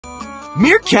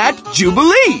Meerkat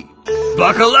Jubilee.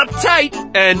 Buckle up tight,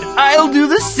 and I'll do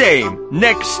the same.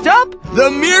 Next up, the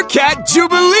Meerkat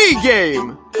Jubilee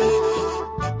game.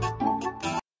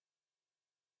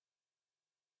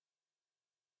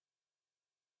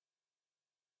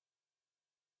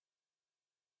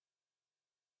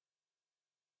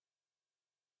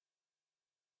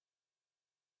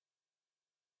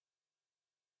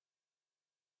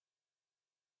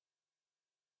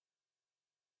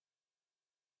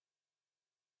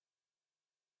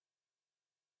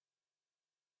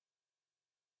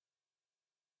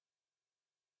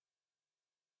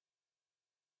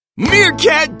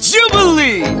 Meerkat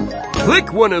Jubilee!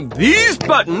 Click one of these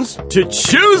buttons to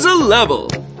choose a level.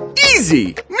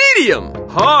 Easy, medium,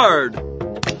 hard.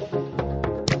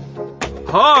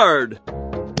 Hard.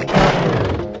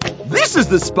 This is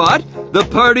the spot. The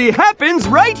party happens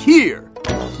right here.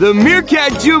 The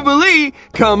Meerkat Jubilee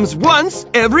comes once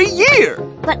every year.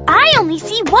 But I only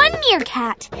see one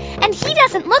meerkat, and he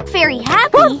doesn't look very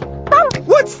happy.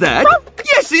 What's that?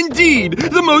 Yes, indeed,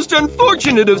 the most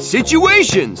unfortunate of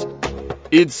situations.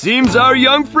 It seems our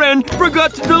young friend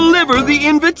forgot to deliver the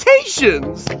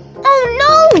invitations.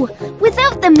 Oh no!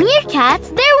 Without the meerkats,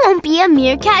 there won't be a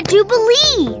Meerkat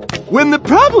Jubilee. When the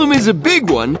problem is a big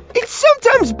one, it's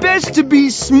sometimes best to be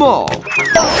small.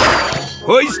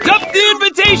 Hoist up the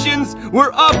invitations!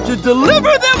 We're off to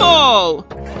deliver them all!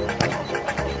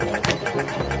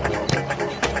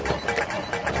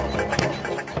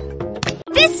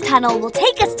 This tunnel will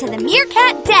take us to the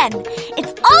meerkat den.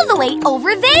 It's all the way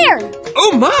over there.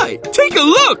 Oh my! Take a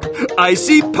look! I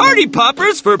see party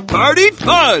poppers for party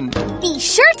fun! Be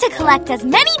sure to collect as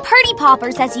many party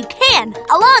poppers as you can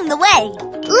along the way.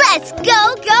 Let's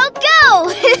go, go,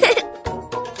 go!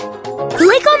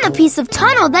 Click on the piece of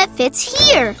tunnel that fits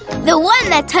here. The one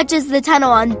that touches the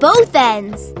tunnel on both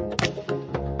ends.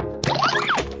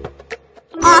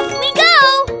 Off we go!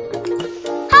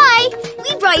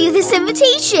 We brought you this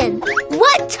invitation.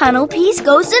 What tunnel piece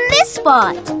goes in this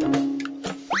spot?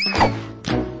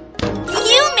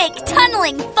 You make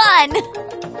tunneling fun.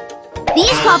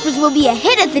 These poppers will be a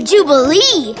hit at the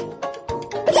Jubilee.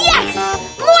 Yes!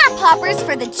 More poppers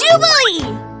for the Jubilee!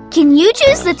 Can you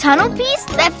choose the tunnel piece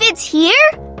that fits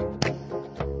here?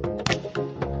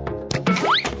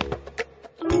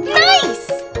 Nice!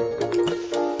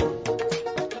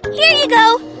 Here you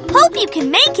go. Hope you can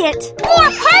make it.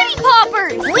 More party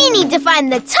poppers! We need to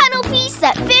find the tunnel piece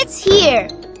that fits here.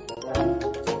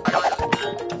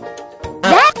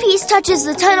 That piece touches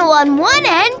the tunnel on one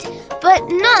end, but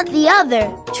not the other.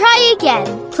 Try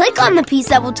again. Click on the piece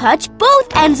that will touch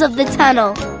both ends of the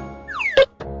tunnel.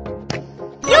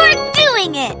 You're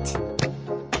doing it!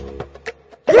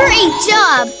 Great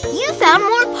job! You found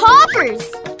more poppers.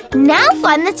 Now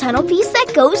find the tunnel piece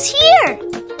that goes here.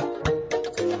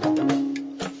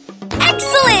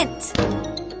 Excellent!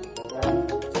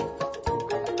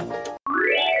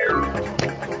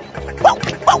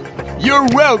 You're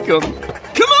welcome.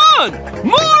 Come on!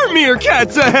 More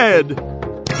meerkats ahead!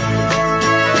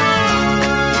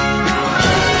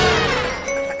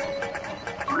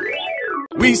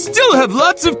 We still have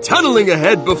lots of tunneling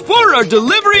ahead before our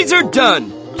deliveries are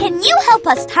done. Can you help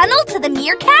us tunnel to the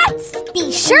meerkats?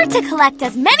 Be sure to collect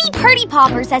as many party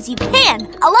poppers as you can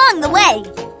along the way.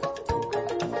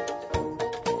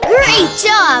 Great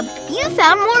job! You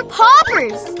found more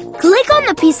poppers! Click on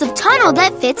the piece of tunnel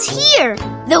that fits here.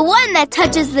 The one that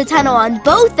touches the tunnel on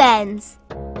both ends.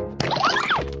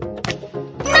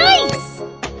 Nice!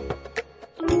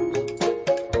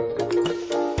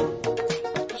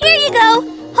 Here you go.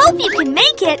 Hope you can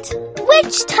make it.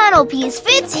 Which tunnel piece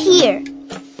fits here?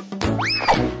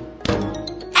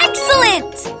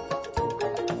 Excellent!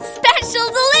 Special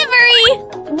delivery!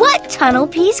 What tunnel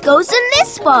piece goes in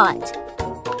this spot?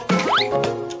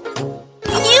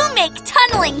 You make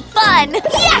tunneling fun!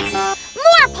 Yes!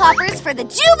 More poppers for the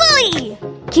Jubilee!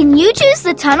 Can you choose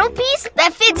the tunnel piece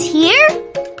that fits here?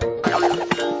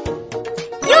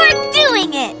 You're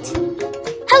doing it!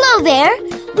 Hello there!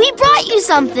 We brought you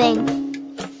something!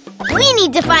 We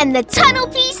need to find the tunnel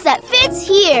piece that fits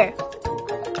here!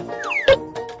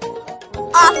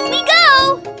 Off we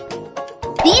go!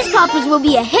 These poppers will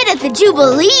be a hit at the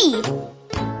Jubilee!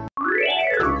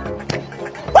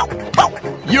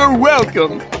 You're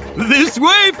welcome. This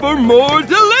way for more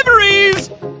deliveries!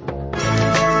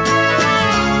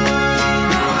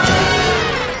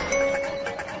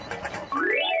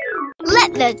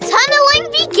 Let the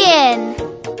tunneling begin!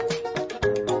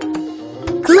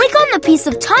 Click on the piece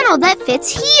of tunnel that fits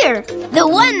here. The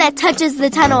one that touches the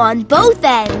tunnel on both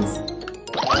ends.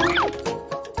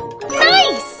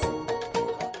 Nice!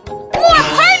 More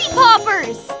party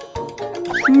poppers!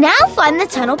 Now find the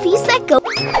tunnel piece that goes...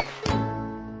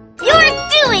 You're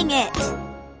doing it!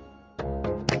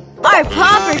 Our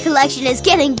popper collection is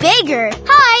getting bigger.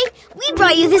 Hi, we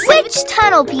brought you this. Which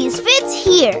tunnel piece fits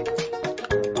here?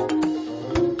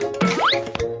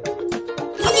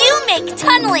 You make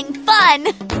tunneling fun!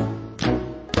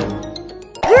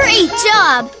 Great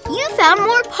job! You found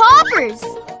more poppers!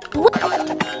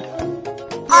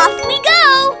 Off we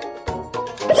go!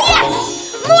 Yes!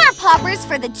 More poppers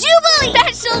for the Jubilee!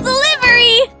 Special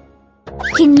delivery!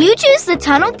 Can you choose the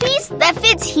tunnel piece that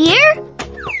fits here?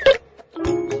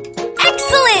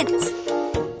 Excellent!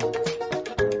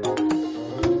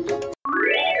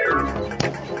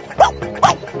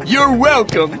 You're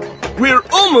welcome. We're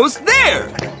almost there.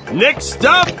 Next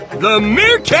stop, the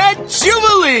Meerkat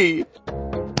Jubilee.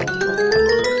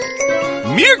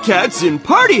 Meerkats in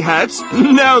party hats?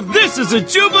 Now this is a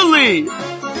jubilee!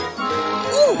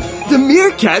 Ooh, the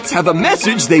meerkats have a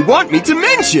message they want me to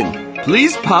mention.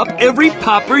 Please pop every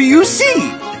popper you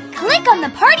see. Click on the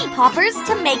party poppers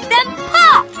to make them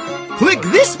pop! Click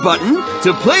this button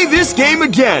to play this game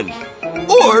again.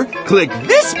 Or click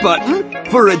this button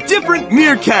for a different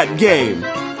meerkat game.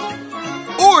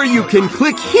 Or you can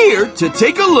click here to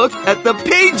take a look at the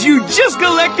page you just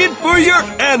collected for your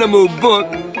animal book.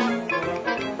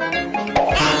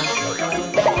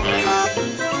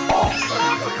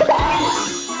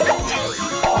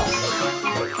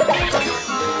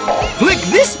 Click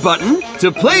this button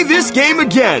to play this game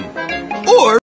again. Or